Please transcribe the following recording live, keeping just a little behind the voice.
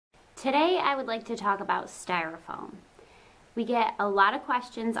Today I would like to talk about styrofoam. We get a lot of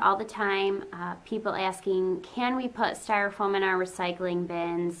questions all the time, people asking, can we put styrofoam in our recycling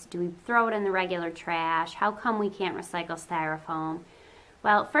bins? Do we throw it in the regular trash? How come we can't recycle styrofoam?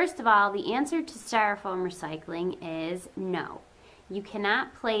 Well, first of all, the answer to styrofoam recycling is no. You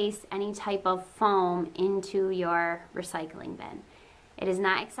cannot place any type of foam into your recycling bin. It is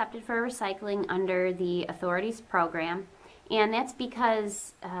not accepted for recycling under the authorities program, and that's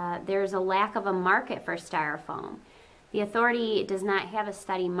because there's a lack of a market for styrofoam. The authority does not have a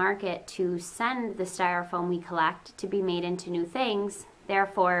steady market to send the styrofoam we collect to be made into new things,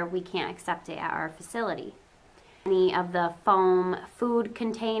 therefore we can't accept it at our facility. Any of the foam food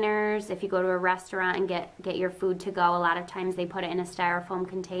containers, if you go to a restaurant and get your food to go, a lot of times they put it in a styrofoam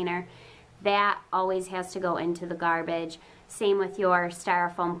container. That always has to go into the garbage. Same with your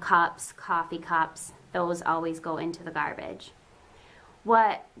styrofoam cups, coffee cups, those always go into the garbage.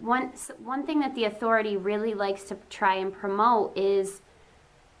 One thing that the authority really likes to try and promote is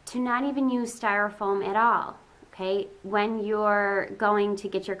to not even use styrofoam at all. Okay, when you're going to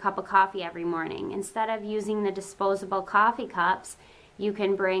get your cup of coffee every morning, instead of using the disposable coffee cups, you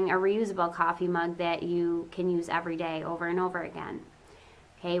can bring a reusable coffee mug that you can use every day over and over again.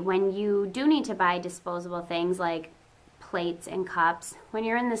 Okay, when you do need to buy disposable things like plates and cups, when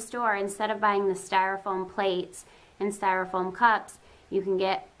you're in the store, instead of buying the styrofoam plates and styrofoam cups, you can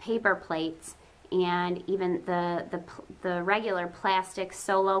get paper plates and even the regular plastic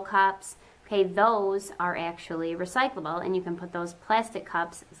solo cups. Okay, those are actually recyclable, and you can put those plastic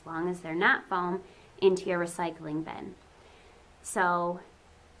cups, as long as they're not foam, into your recycling bin. So,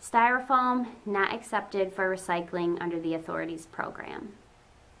 styrofoam not accepted for recycling under the authorities program.